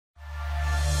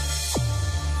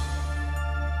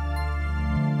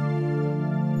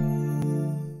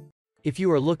If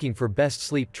you are looking for best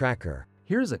sleep tracker,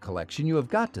 Here's a collection you have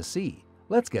got to see.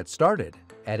 Let's get started.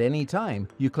 At any time,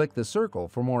 you click the circle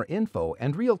for more info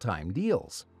and real-time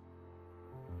deals.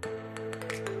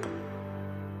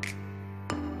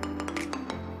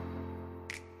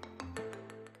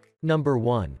 Number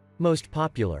 1. Most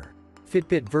popular.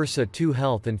 Fitbit Versa 2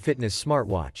 Health and Fitness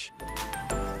Smartwatch.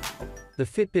 The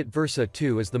Fitbit Versa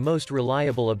 2 is the most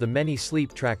reliable of the many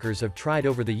sleep trackers I've tried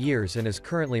over the years and is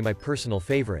currently my personal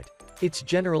favorite. It's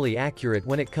generally accurate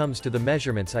when it comes to the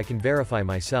measurements I can verify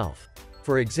myself.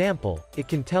 For example, it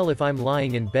can tell if I'm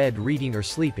lying in bed reading or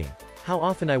sleeping, how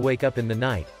often I wake up in the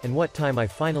night, and what time I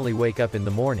finally wake up in the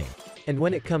morning. And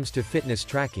when it comes to fitness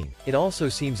tracking, it also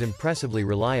seems impressively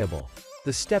reliable.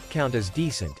 The step count is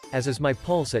decent, as is my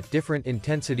pulse at different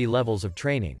intensity levels of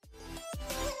training.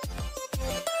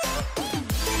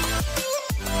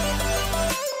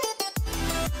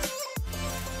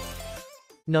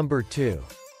 Number 2.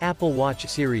 Apple Watch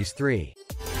Series 3.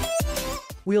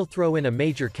 We'll throw in a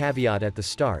major caveat at the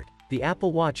start: the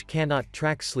Apple Watch cannot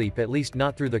track sleep, at least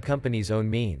not through the company's own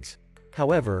means.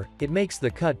 However, it makes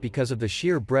the cut because of the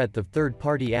sheer breadth of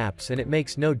third-party apps, and it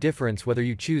makes no difference whether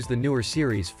you choose the newer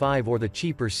Series 5 or the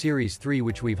cheaper Series 3,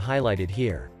 which we've highlighted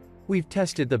here. We've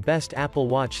tested the best Apple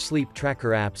Watch sleep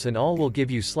tracker apps, and all will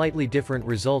give you slightly different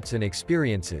results and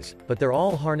experiences, but they're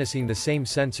all harnessing the same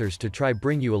sensors to try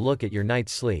bring you a look at your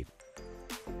night's sleep.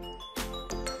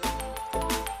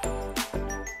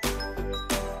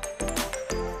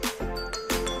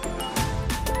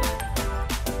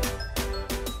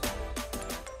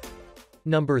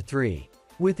 Number 3.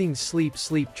 Withings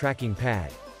Sleep Tracking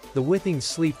Pad. The Withings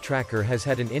Sleep Tracker has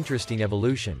had an interesting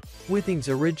evolution. Withings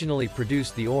originally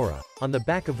produced the Aura, on the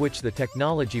back of which the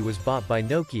technology was bought by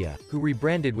Nokia, who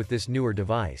rebranded with this newer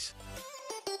device.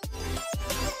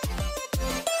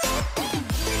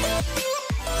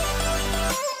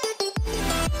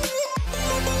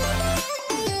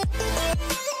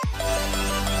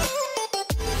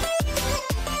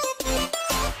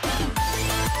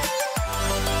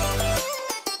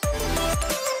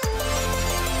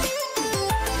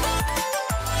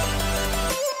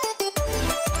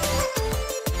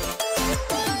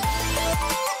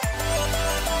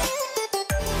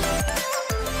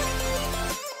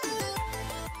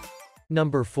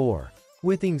 Number 4.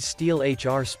 Withings Steel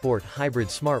HR Sport Hybrid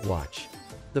Smartwatch.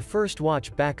 The first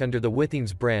watch back under the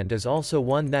Withings brand is also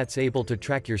one that's able to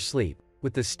track your sleep,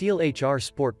 with the Steel HR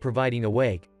Sport providing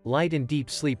awake, light and deep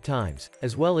sleep times,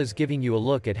 as well as giving you a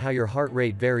look at how your heart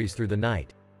rate varies through the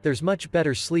night. There's much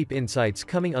better sleep insights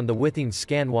coming on the Withings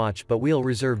Scan watch, but we'll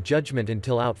reserve judgment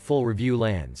until out full review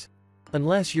lands.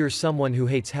 Unless you're someone who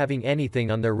hates having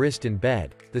anything on their wrist in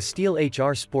bed, the Steel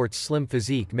HR Sport's slim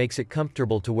physique makes it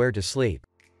comfortable to wear to sleep.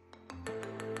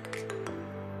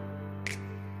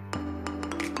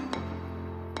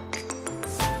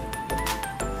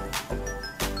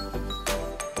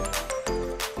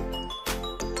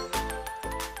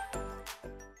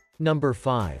 Number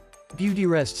 5.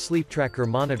 Beautyrest Sleep Tracker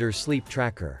Monitor Sleep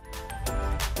Tracker.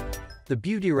 The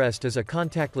Beautyrest is a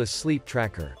contactless sleep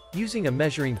tracker, using a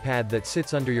measuring pad that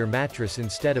sits under your mattress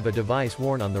instead of a device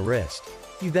worn on the wrist.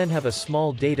 You then have a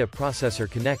small data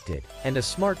processor connected, and a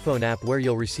smartphone app where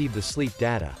you'll receive the sleep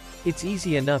data. It's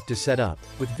easy enough to set up,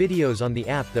 with videos on the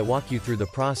app that walk you through the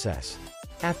process.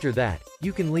 After that,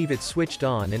 you can leave it switched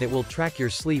on and it will track your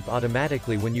sleep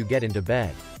automatically when you get into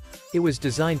bed. It was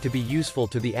designed to be useful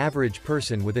to the average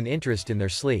person with an interest in their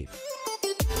sleep.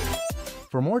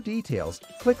 For more details,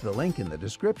 click the link in the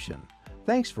description.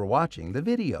 Thanks for watching the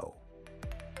video.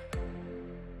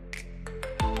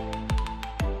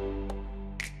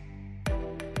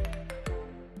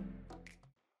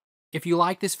 If you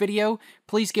like this video,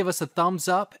 please give us a thumbs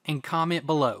up and comment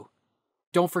below.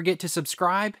 Don't forget to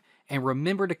subscribe, and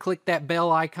remember to click that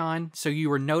bell icon so you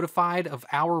are notified of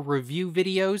our review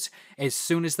videos as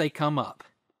soon as they come up.